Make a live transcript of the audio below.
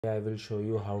I will show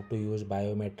you how to use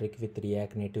Biometric with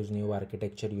React Native's new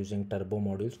architecture using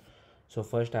TurboModules. So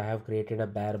first I have created a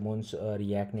bare bones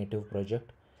React Native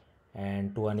project,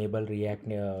 and to enable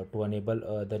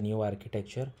the new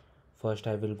architecture, first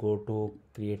I will go to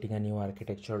creating a new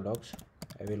architecture docs.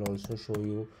 I will also show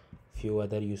you few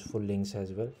other useful links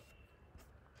as well.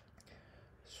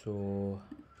 So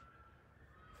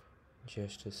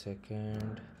just a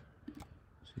second.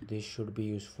 So this should be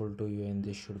useful to you and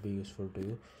this should be useful to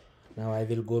you. Now I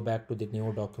will go back to the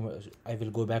new document. I will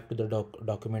go back to the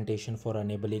documentation for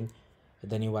enabling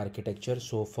the new architecture.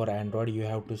 So for Android you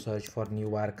have to search for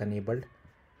new arc enabled.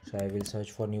 So I will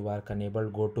search for new arc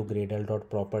enabled, go to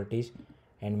gradle.properties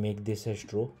and make this as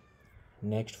true.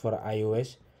 Next, for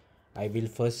iOS, I will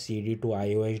first cd to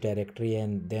iOS directory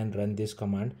and then run this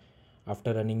command.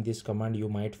 After running this command, you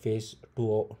might face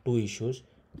two issues.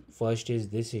 First is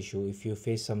this issue. If you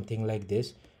face something like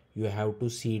this, you have to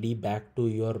cd back to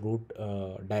your root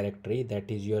directory,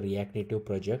 that is your React Native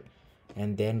project,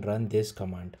 and then run this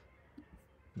command.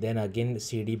 Then again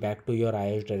cd back to your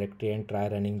iOS directory and try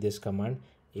running this command.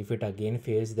 If it again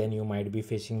fails, then you might be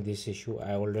facing this issue.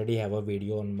 I already have a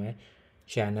video on my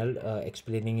channel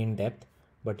explaining in depth,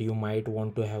 but you might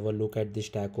want to have a look at the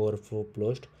Stack Overflow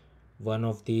post. One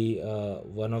of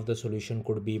the solution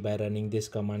could be by running this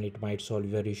command. It might solve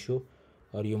your issue,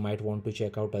 or you might want to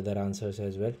check out other answers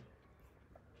as well.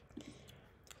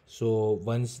 So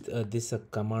once this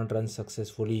command runs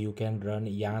successfully, you can run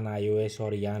yarn iOS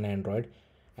or yarn Android,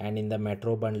 and in the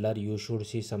Metro bundler you should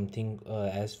see something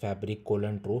as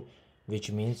fabric:true,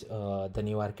 which means the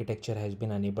new architecture has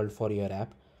been enabled for your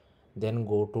app. Then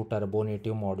go to Turbo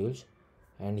Native Modules,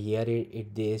 and here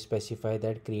they specify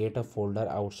that create a folder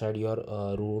outside your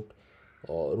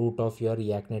root of your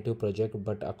React Native project,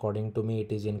 but according to me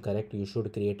it is incorrect. You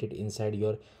should create it inside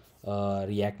your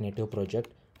React Native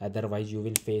project, otherwise you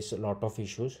will face a lot of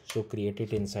issues. So create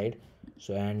it inside,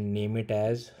 so and name it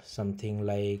as something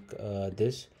like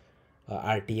this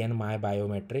RTN my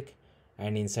biometric,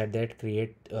 and inside that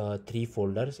create 3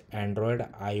 folders: Android,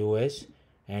 iOS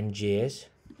and JS.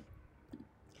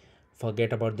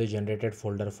 Forget about the generated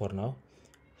folder for now.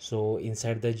 So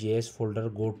inside the JS folder,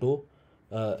 go to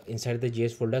inside the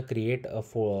JS folder, create a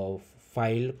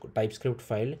file, TypeScript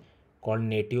file called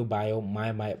native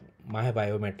my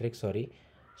biometric. Sorry.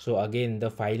 So again,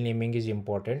 the file naming is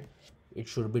important. It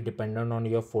should be dependent on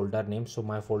your folder name. So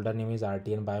my folder name is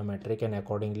RTN biometric, and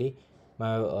accordingly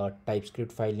my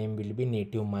TypeScript file name will be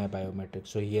native my biometric.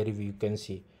 So here you can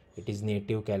see it is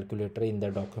native calculator in the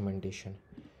documentation,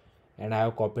 and I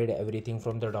have copied everything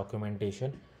from the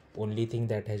documentation. Only thing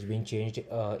that has been changed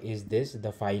is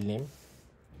the file name,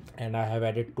 and I have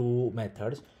added 2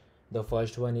 methods. The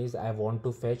first one is I want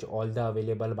to fetch all the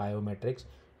available biometrics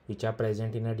which are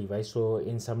present in a device. So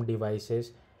in some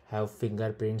devices have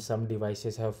fingerprint, some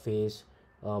devices have face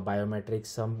biometrics,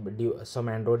 some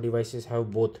Android devices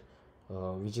have both,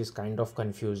 which is kind of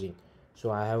confusing.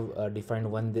 So I have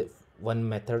defined one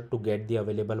method to get the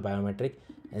available biometric,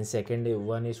 and second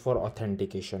one is for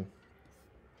authentication.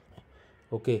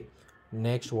 Okay,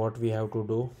 next what we have to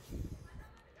do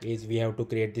is we have to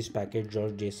create this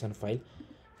package.json file.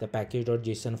 The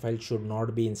package.json file should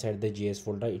not be inside the JS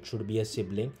folder, it should be a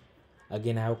sibling.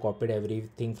 Again, I have copied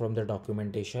everything from the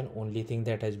documentation. Only thing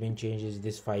that has been changed is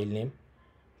this file name,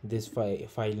 this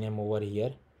file name over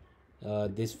here,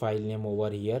 this file name over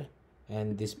here,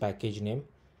 and this package name.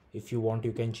 If you want,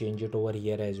 you can change it over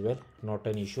here as well, not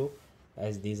an issue,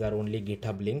 as these are only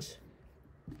GitHub links.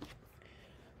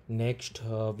 Next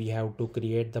we have to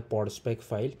create the podspec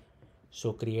file.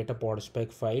 So create a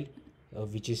podspec file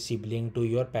which is sibling to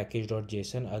your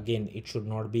package.json. Again, it should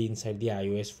not be inside the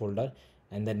iOS folder,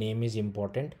 and the name is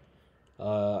important.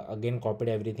 Again, copied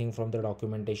everything from the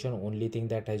documentation. Only thing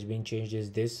that has been changed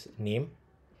is this name.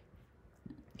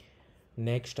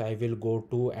 Next, I will go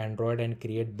to Android and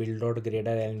create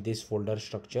build.gradle and this folder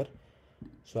structure.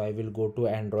 So I will go to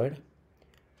Android.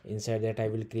 Inside that I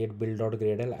will create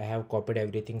build.gradle. I have copied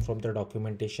everything from the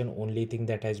documentation. Only thing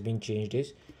that has been changed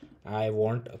is I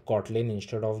want Kotlin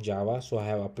instead of Java. So I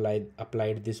have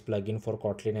applied this plugin for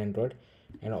Kotlin Android,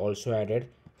 and also added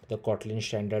the Kotlin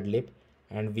standard lib.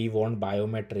 And we want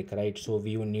biometric, right? So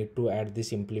we need to add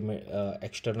this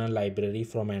external library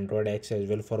from Android X as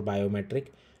well for biometric.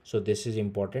 So this is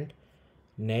important.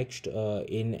 Next,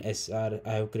 in I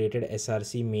have created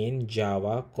src main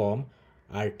java com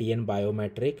RTN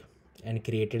biometric and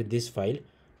created this file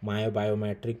my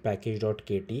biometric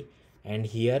package.kt, and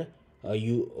here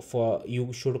you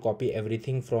should copy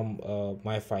everything from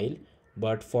my file.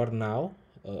 But for now,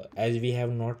 as we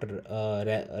have not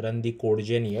run the code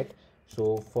gen yet,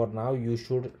 So for now you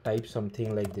should type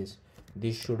something like this.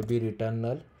 This should be return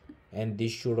null and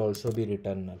this should also be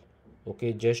return null.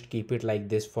 Okay, just keep it like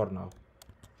this for now.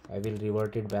 I will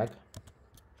revert it back.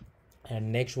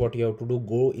 And next what you have to do,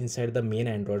 go inside the main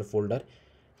Android folder,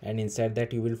 and inside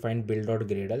that you will find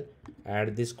build.gradle.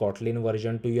 Add this Kotlin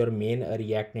version to your main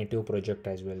React Native project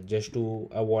as well, just to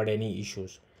avoid any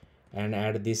issues, and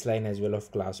add this line as well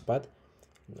of class path.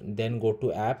 Then go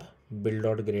to app,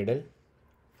 build.gradle,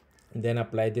 then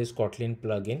apply this Kotlin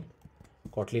plugin,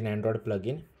 Kotlin Android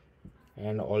plugin,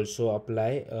 and also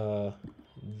apply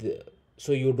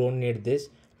so you don't need this,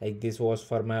 like this was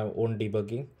for my own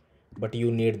debugging, but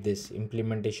you need this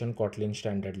implementation Kotlin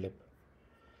standard lib.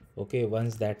 Okay,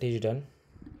 once that is done,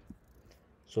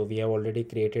 so we have already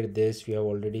created this, we have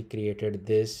already created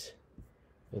this.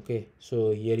 Okay,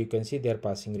 so here you can see they are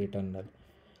passing return null.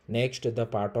 Next, the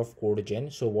part of code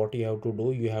gen. So what you have to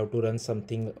do, you have to run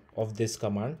something of this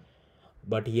command,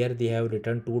 but here they have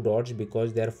written two dots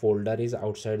because their folder is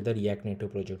outside the React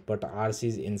Native project, but ours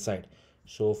is inside.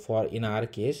 So for in our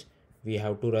case, we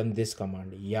have to run this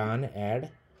command, yarn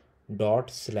add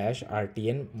dot slash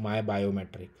rtn my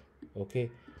biometric. Okay,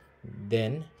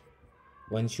 then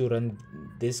once you run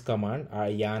this command,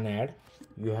 yarn add,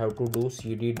 you have to do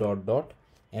cd dot dot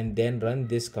and then run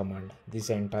this command, this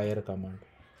entire command.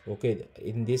 Okay,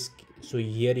 in this, so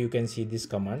here you can see this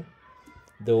command.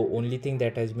 The only thing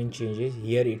that has been changed is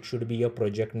here it should be your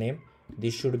project name,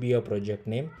 this should be your project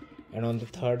name, and on the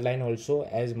third line also,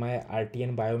 as my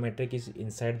rtn biometric is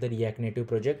inside the React Native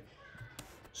project,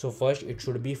 so first it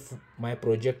should be my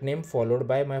project name followed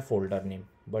by my folder name,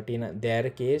 but in their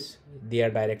case they are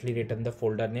directly written the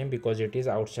folder name because it is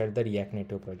outside the React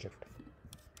Native project.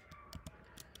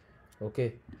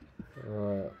 Okay,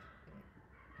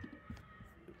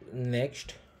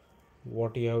 next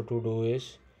what you have to do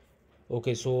is,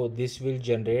 okay, so this will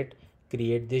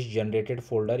create this generated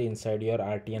folder inside your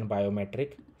rtn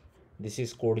biometric. This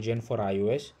is code gen for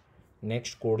iOS.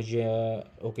 Next code gen,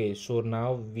 okay, so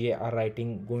now we are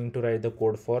going to write the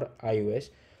code for iOS.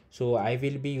 So I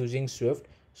will be using Swift,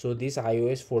 so this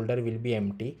iOS folder will be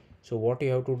empty. So what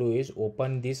you have to do is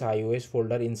open this iOS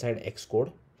folder inside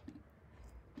Xcode.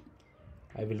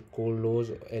 I will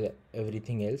close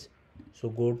everything else. So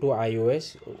go to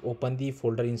iOS, open the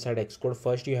folder inside Xcode.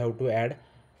 First you have to add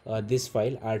this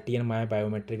file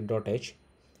rtnmybiometric.h.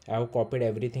 I have copied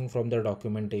everything from the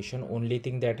documentation. Only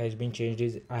thing that has been changed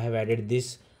is I have added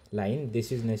this line.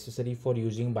 This is necessary for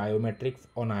using biometric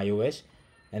on iOS,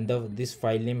 and this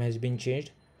file name has been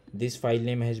changed. This file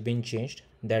name has been changed.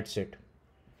 That's it.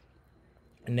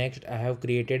 Next, I have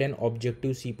created an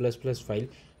Objective C++ file.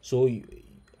 So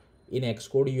in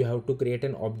Xcode you have to create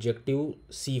an Objective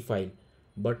C file,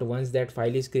 but once that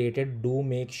file is created, do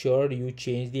make sure you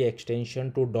change the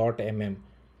extension to .mm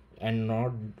and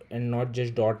not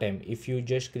just .m. If you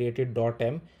just created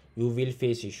 .m, you will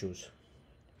face issues.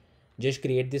 Just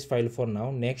create this file for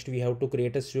now. Next, we have to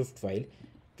create a Swift file.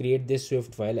 Create this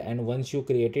Swift file, and once you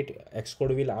create it,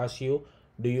 Xcode will ask you,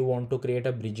 do you want to create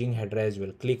a bridging header as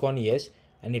well? Click on yes,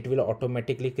 and it will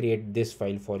automatically create this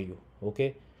file for you.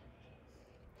 Okay,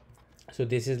 so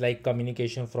this is like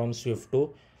communication from Swift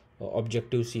to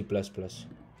Objective C++.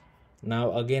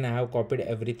 Now again, I have copied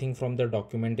everything from the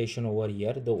documentation over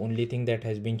here. The only thing that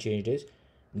has been changed is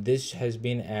this has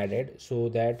been added so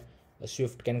that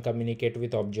Swift can communicate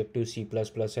with Objective C++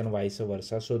 and vice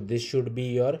versa. So this should be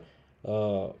your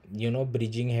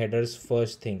bridging headers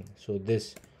first thing. So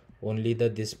this only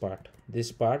this part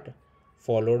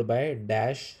followed by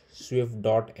dash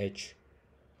swift.h.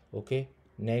 Okay,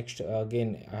 next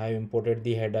again I have imported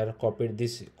the header,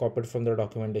 copied from the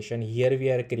documentation. Here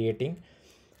we are creating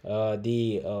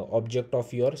the object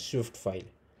of your Swift file.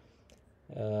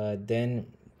 Then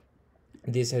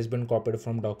this has been copied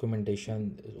from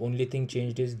documentation. Only thing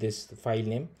changed is this file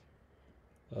name.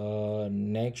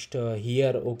 Next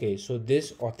here, okay, so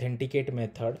this authenticate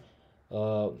method,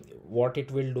 what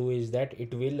it will do is that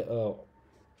it will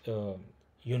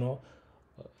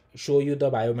show you the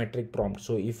biometric prompt.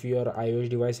 So if your iOS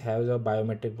device has a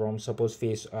biometric prompt, suppose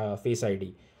face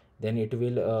ID, then it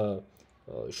will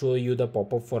show you the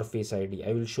pop-up for face ID.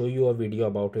 I will show you a video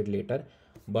about it later,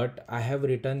 but I have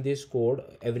written this code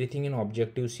everything in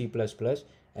Objective C++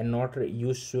 and not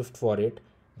use Swift for it.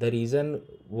 The reason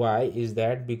why is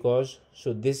that because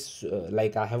this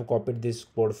like I have copied this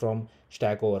code from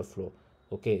Stack Overflow.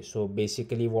 Okay, so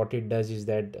basically what it does is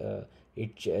that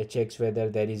it checks whether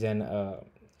there is an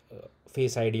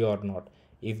face ID or not.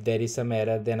 If there is some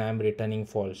error, then I am returning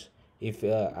false. If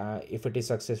it is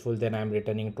successful, then I am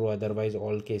returning true. Otherwise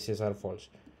all cases are false.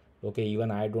 Okay, even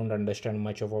I don't understand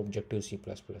much of Objective C++.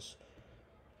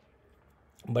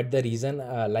 but the reason,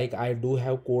 like I do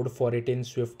have code for it in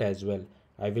Swift as well,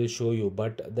 I will show you.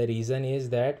 But the reason is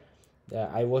that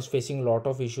I was facing a lot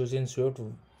of issues in Swift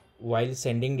while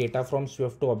sending data from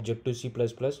Swift to Objective C++,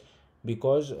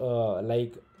 because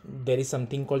like there is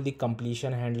something called the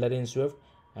completion handler in Swift,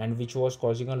 and which was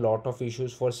causing a lot of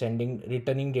issues for sending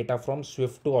returning data from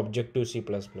Swift to Objective C++.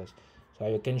 So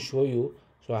I can show you.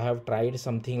 So I have tried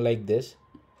something like this.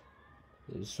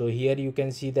 So here you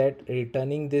can see that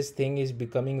returning this thing is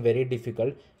becoming very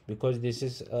difficult, because this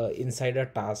is inside a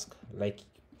task. Like,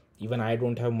 even I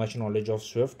don't have much knowledge of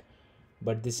Swift,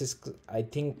 but this is, I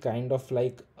think, kind of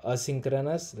like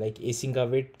asynchronous, like async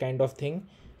await kind of thing,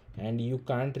 and you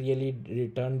can't really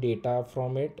return data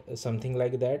from it, something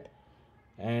like that.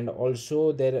 And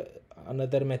also there,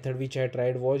 another method which I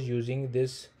tried was using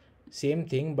this same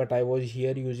thing, but I was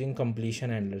here using completion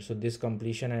handler. So this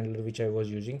completion handler which I was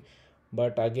using,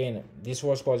 but again this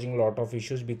was causing a lot of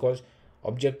issues, because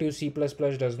Objective C++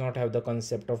 does not have the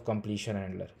concept of completion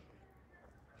handler.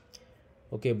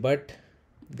 Okay, but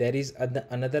there is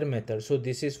another method. So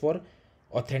this is for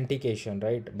authentication,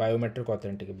 right? Biometric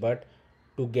authentication. But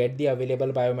to get the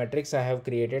available biometrics, I have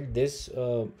created this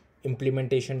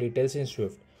implementation details in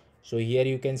Swift. So here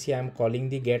you can see I'm calling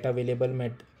the get available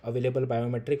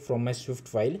biometric from my Swift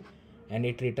file, and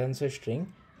it returns a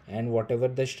string, and whatever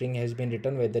the string has been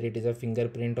written, whether it is a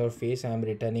fingerprint or face, I am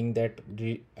returning that,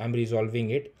 I'm resolving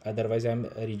it, otherwise I'm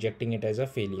rejecting it as a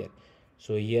failure.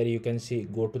 So here you can see,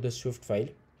 go to the Swift file,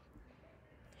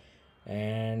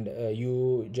 and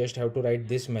you just have to write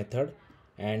this method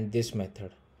and this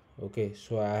method. Okay,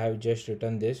 so I have just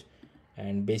written this,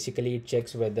 and basically it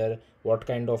checks whether what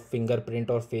kind of fingerprint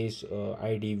or face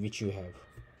ID which you have.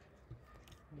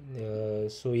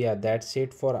 So yeah, that's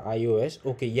it for iOS.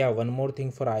 Okay, yeah, one more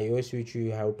thing for iOS which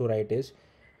you have to write is,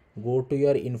 go to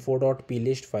your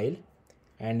info.plist file,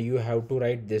 and you have to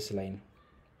write this line.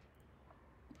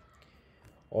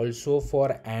 Also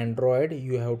for Android,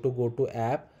 you have to go to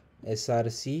app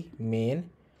src main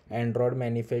android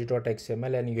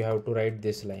manifest.xml, and you have to write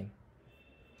this line.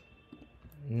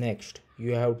 Next,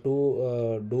 you have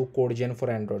to do code gen for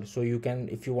Android. So you can,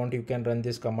 if you want, you can run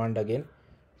this command again.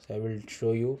 So I will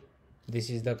show you. This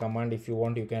is the command. If you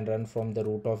want, you can run from the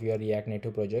root of your React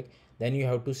Native project. Then you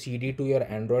have to cd to your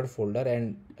Android folder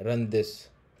and run this.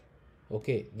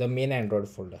 Okay, the main Android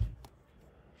folder.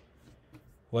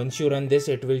 Once you run this,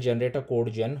 it will generate a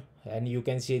code gen, and you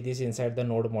can see this inside the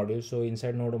node module. So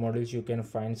inside node modules, you can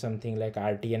find something like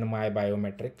RTN my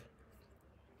biometric,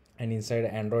 and inside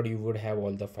Android you would have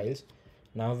all the files.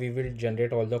 Now we will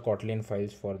generate all the Kotlin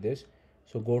files for this.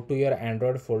 So go to your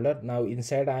Android folder. Now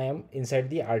inside, I am inside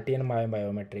the RTN my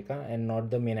biometric and not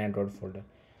the main Android folder,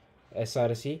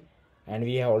 src, and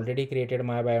we have already created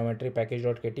my biometric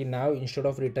package.kt. Now instead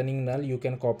of returning null, you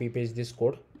can copy paste this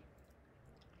code.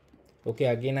 Okay,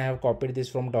 again I have copied this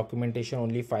from documentation,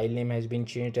 only file name has been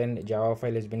changed and Java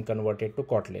file has been converted to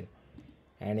Kotlin.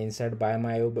 And inside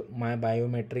my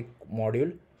biometric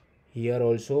module, here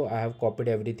also I have copied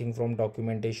everything from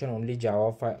documentation, only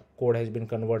Java code has been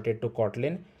converted to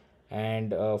Kotlin,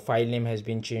 and file name has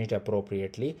been changed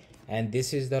appropriately. And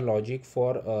this is the logic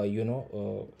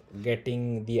for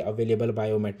getting the available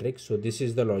biometrics. So this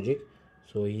is the logic.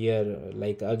 So here,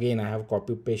 like, again I have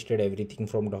copy pasted everything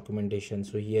from documentation.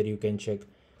 So here you can check,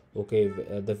 okay,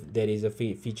 there is a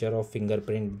feature of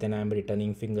fingerprint, then I am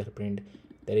returning fingerprint.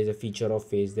 There is a feature of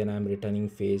face, then I am returning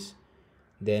face.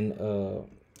 Then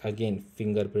again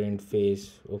fingerprint,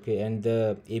 face. Okay, and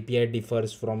the API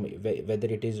differs from whether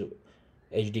it is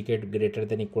HDK greater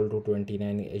than equal to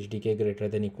 29, HDK greater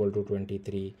than equal to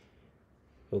 23.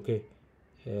 Okay,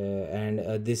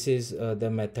 and this is the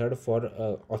method for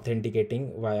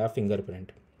authenticating via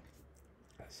fingerprint.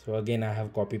 So again I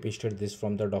have copy pasted this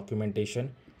from the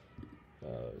documentation,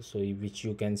 so which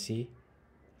you can see.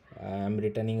 I am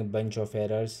returning a bunch of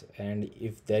errors, and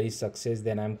if there is success,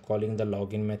 then I'm calling the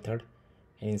login method,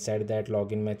 and inside that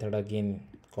login method, again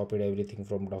copied everything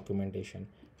from documentation.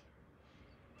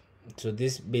 So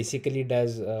this basically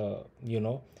does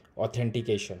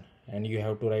authentication, and you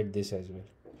have to write this as well.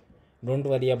 Don't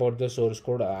worry about the source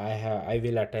code. I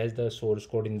will attach the source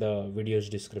code in the video's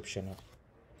description.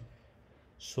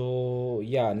 So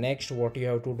yeah, next what you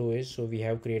have to do is, so we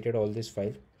have created all this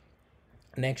file.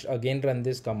 Next, again run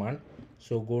this command.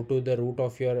 So go to the root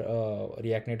of your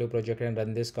React Native project and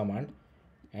run this command.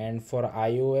 And for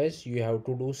iOS, you have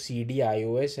to do cd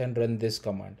iOS and run this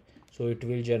command. So it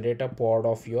will generate a pod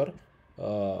of your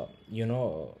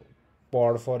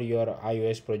pod for your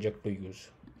iOS project to use.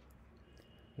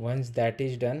 Once that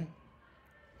is done,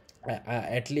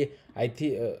 at least I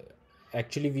think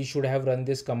actually we should have run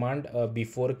this command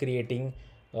before creating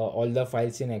all the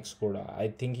files in Xcode. I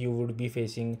think you would be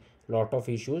facing lot of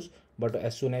issues, but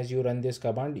as soon as you run this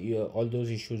command, all those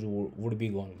issues would be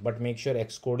gone. But make sure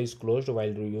Xcode is closed while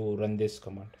you run this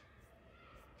command.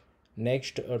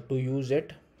 Next, to use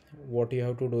it, what you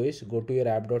have to do is go to your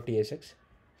app.tsx.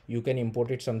 You can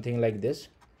import it something like this.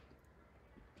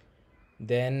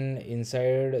 Then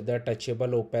inside the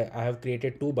touchable I have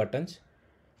created two buttons.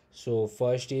 So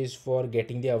first is for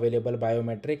getting the available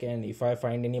biometric, and if I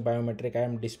find any biometric, I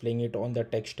am displaying it on the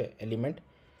text element.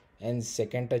 And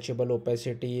second touchable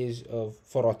opacity is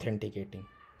for authenticating.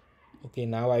 Okay,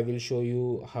 now I will show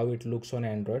you how it looks on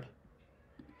Android.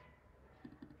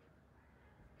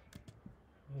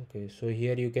 Okay, so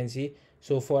here you can see,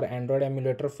 so for Android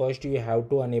emulator, first you have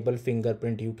to enable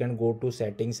fingerprint. You can go to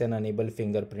settings and enable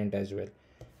fingerprint as well,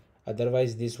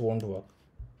 otherwise this won't work.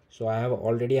 So I have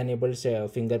already enabled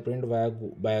fingerprint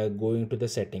by going to the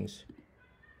settings.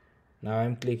 Now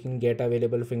I'm clicking get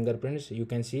available fingerprints. You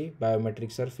can see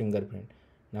biometrics are fingerprint.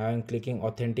 Now I'm clicking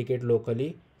authenticate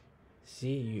locally.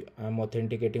 See, I'm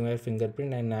authenticating my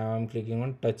fingerprint, and now I'm clicking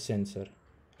on touch sensor.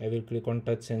 I will click on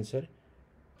touch sensor.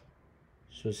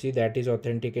 So see, that is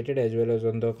authenticated, as well as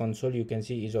on the console you can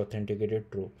see is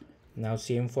authenticated true. Now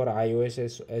same for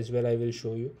iOS as well, I will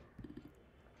show you.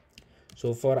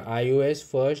 So for iOS,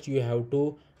 first you have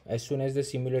to, as soon as the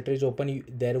simulator is open,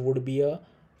 there would be a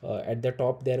at the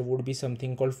top there would be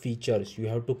something called features. You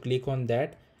have to click on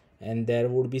that, and there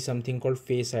would be something called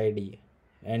Face ID,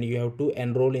 and you have to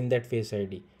enroll in that Face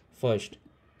ID first.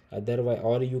 Otherwise,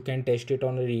 or you can test it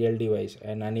on a real device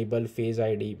and enable Face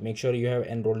ID. Make sure you have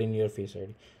enrolled in your Face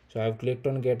ID. So I have clicked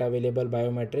on get available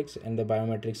biometrics, and the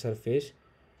biometrics are face.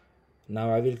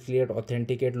 Now I will create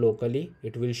authenticate locally.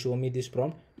 It will show me this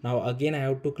prompt. Now again I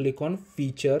have to click on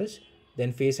features,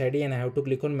 then Face ID, and I have to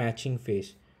click on matching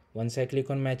face. Once I click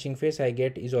on matching face, I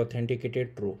get is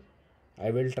authenticated true. I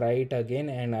will try it again,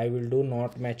 and I will do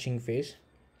not matching face.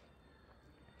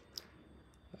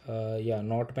 Yeah,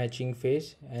 not matching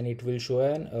face, and it will show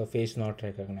an face not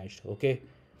recognized. Okay,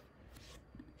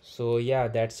 so yeah,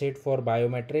 that's it for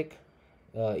biometric.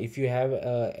 If you have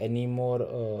any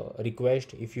more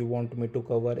request, if you want me to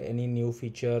cover any new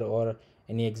feature or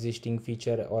any existing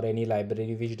feature or any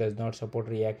library which does not support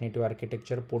React Native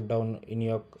architecture,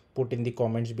 put in the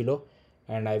comments below,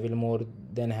 and I will more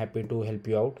than happy to help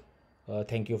you out.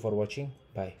 Thank you for watching.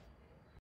 Bye.